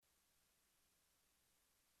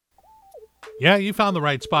Yeah, you found the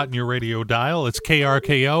right spot in your radio dial. It's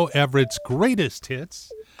KRKO, Everett's greatest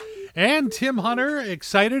hits. And Tim Hunter,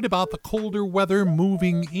 excited about the colder weather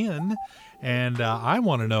moving in. And I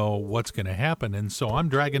want to know what's going to happen. And so I'm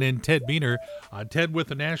dragging in Ted Beener. Ted with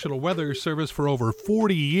the National Weather Service for over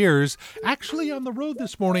 40 years. Actually on the road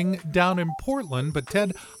this morning down in Portland. But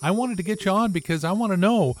Ted, I wanted to get you on because I want to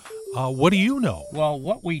know, what do you know? Well,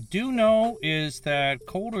 what we do know is that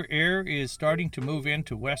colder air is starting to move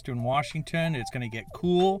into western Washington. It's going to get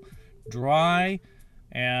cool, dry,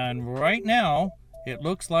 and right now it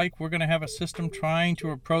looks like we're going to have a system trying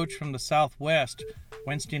to approach from the southwest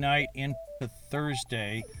Wednesday night into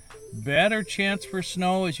Thursday. Better chance for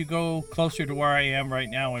snow as you go closer to where I am right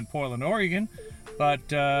now in Portland, Oregon, but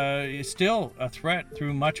it's still a threat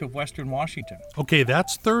through much of western Washington. Okay,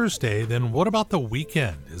 that's Thursday. Then what about the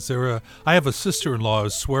weekend? I have a sister-in-law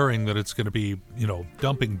who's swearing that it's going to be,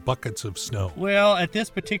 dumping buckets of snow. Well, at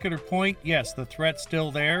this particular point, yes, the threat's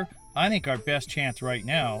still there. I think our best chance right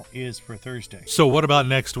now is for Thursday. So what about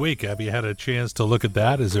next week? Have you had a chance to look at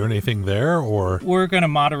that? Is there anything there, or? We're going to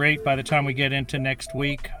moderate by the time we get into next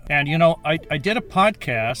week. And, I did a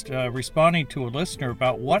podcast responding to a listener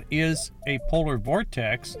about what is a polar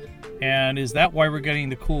vortex, and is that why we're getting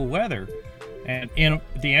the cool weather? And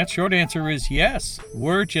the short answer is yes.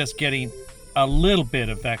 We're just getting a little bit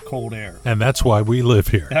of that cold air. And that's why we live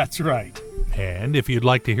here. That's right. And if you'd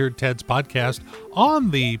like to hear Ted's podcast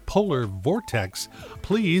on the polar vortex,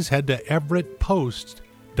 please head to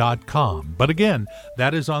everettpost.com. But again,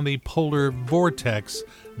 that is on the polar vortex,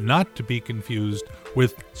 not to be confused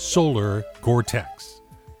with solar Gore-Tex.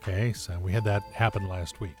 Okay, so we had that happen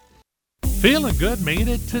last week. Feeling good, made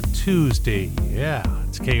it to Tuesday. Yeah,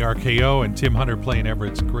 it's KRKO and Tim Hunter playing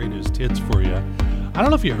Everett's greatest hits for you. I don't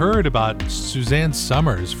know if you heard about Suzanne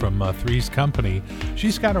Summers from Three's Company.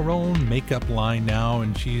 She's got her own makeup line now,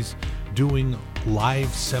 and she's doing live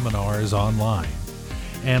seminars online.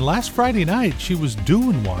 And last Friday night, she was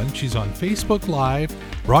doing one. She's on Facebook Live,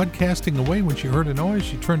 broadcasting away. When she heard a noise,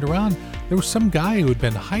 she turned around. There was some guy who had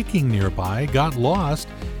been hiking nearby, got lost,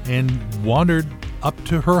 and wandered up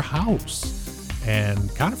to her house.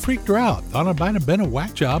 And kind of freaked her out. Thought it might have been a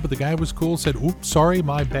whack job, but the guy was cool, said, oops, sorry,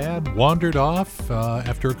 my bad, wandered off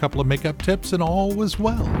after a couple of makeup tips, and all was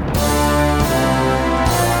well.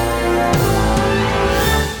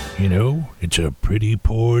 It's a pretty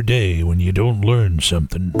poor day when you don't learn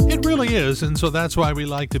something. It really is, and so that's why we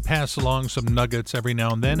like to pass along some nuggets every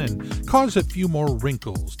now and then and cause a few more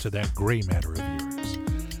wrinkles to that gray matter of yours.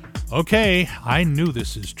 Okay, I knew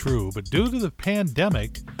this is true, but due to the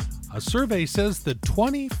pandemic, a survey says that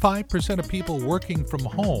 25% of people working from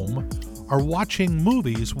home are watching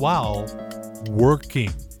movies while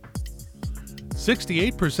working.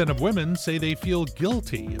 68% of women say they feel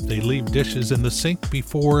guilty if they leave dishes in the sink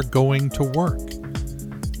before going to work.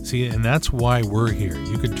 See, and that's why we're here.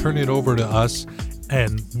 You can turn it over to us,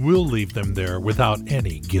 and we'll leave them there without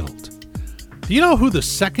any guilt. Do you know who the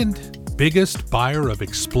second biggest buyer of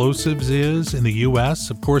explosives is in the U.S.?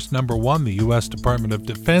 Of course, number one, the U.S. Department of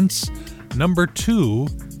Defense. Number two,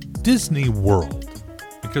 Disney World,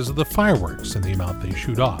 because of the fireworks and the amount they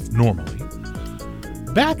shoot off normally.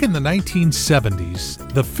 Back in the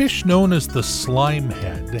 1970s, the fish known as the slime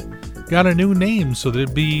head got a new name so that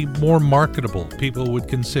it'd be more marketable. People would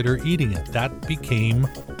consider eating it. That became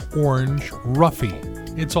orange roughy.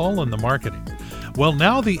 It's all in the marketing. Well,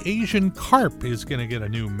 now the Asian carp is going to get a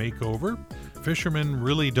new makeover. Fishermen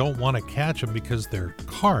really don't want to catch them because they're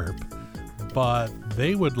carp, but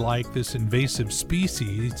they would like this invasive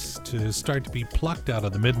species to start to be plucked out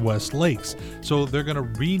of the Midwest lakes. So they're going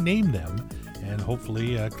to rename them and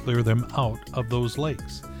hopefully clear them out of those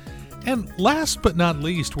lakes. And last but not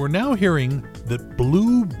least, we're now hearing that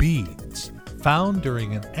blue beads found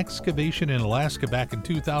during an excavation in Alaska back in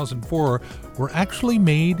 2004 were actually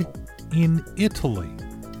made in Italy.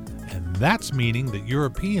 And that's meaning that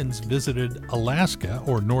Europeans visited Alaska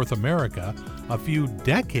or North America a few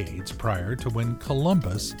decades prior to when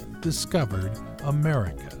Columbus discovered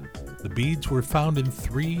America. The beads were found in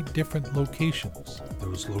 3 different locations.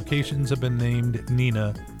 Those locations have been named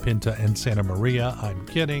Nina, Pinta, and Santa Maria. I'm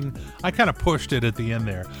kidding. I kind of pushed it at the end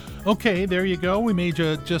there. Okay, there you go. We made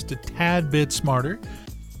you just a tad bit smarter.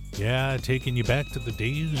 Yeah, taking you back to the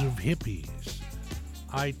days of hippies.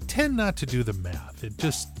 I tend not to do the math. It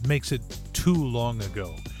just makes it too long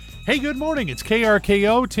ago. Hey, good morning. It's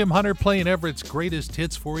KRKO. Tim Hunter playing Everett's greatest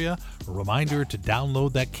hits for you. A reminder to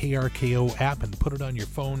download that KRKO app and put it on your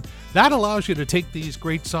phone. That allows you to take these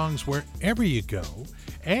great songs wherever you go.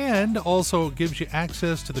 And also gives you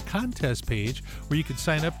access to the contest page where you can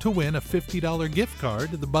sign up to win a $50 gift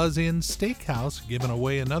card to the Buzz Inn Steakhouse, giving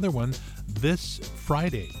away another one this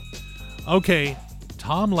Friday. Okay,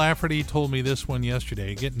 Tom Lafferty told me this one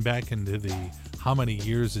yesterday, getting back into the how many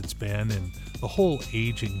years it's been and the whole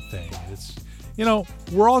aging thing. It's,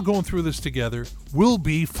 we're all going through this together. We'll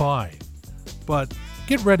be fine. But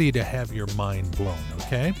get ready to have your mind blown,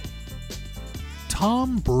 okay?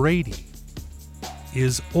 Tom Brady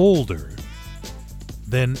is older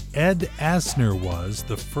than Ed Asner was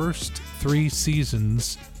the first 3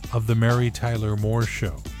 seasons of the Mary Tyler Moore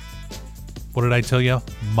Show. What did I tell you?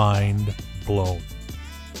 Mind blown.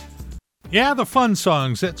 Yeah, the fun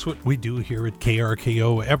songs. That's what we do here at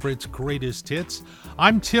KRKO, Everett's Greatest Hits.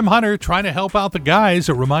 I'm Tim Hunter, trying to help out the guys.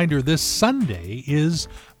 A reminder, this Sunday is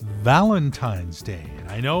Valentine's Day. And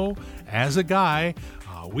I know, as a guy,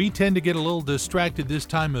 we tend to get a little distracted this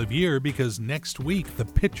time of year because next week the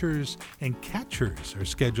pitchers and catchers are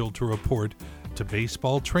scheduled to report to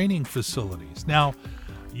baseball training facilities. Now,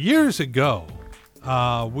 years ago,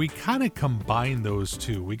 we kind of combined those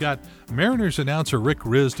two. We got Mariners announcer Rick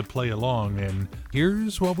Riz to play along, and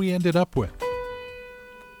here's what we ended up with.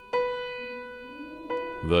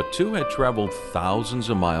 The two had traveled thousands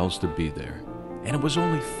of miles to be there, and it was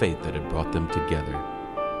only fate that had brought them together.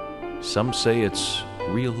 Some say it's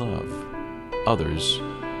real love, others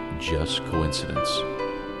just coincidence.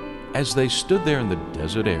 As they stood there in the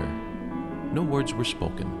desert air, no words were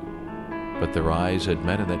spoken, but their eyes had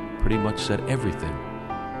met, and that pretty much said everything.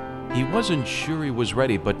 He wasn't sure he was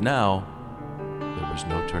ready, but now there was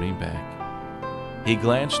no turning back. He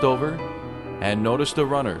glanced over and noticed the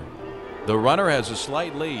runner. The runner has a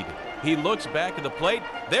slight lead. He looks back at the plate.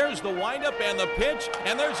 There's the windup and the pitch,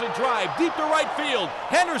 and there's a drive deep to right field.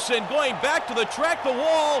 Henderson going back to the track, the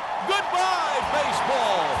wall. Goodbye,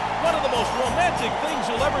 baseball. One of the most romantic things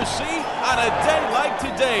you'll ever see on a day like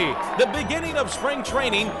today. The beginning of spring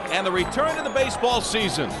training and the return of the baseball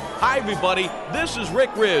season. Hi, everybody. This is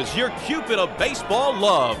Rick Riz, your Cupid of baseball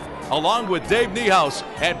love, along with Dave Niehaus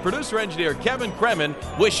and producer-engineer Kevin Kremen,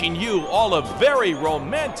 wishing you all a very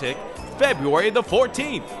romantic February the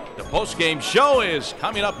 14th. The post-game show is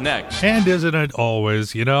coming up next. And isn't it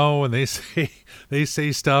always, when they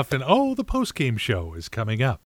say stuff and, the post-game show is coming up.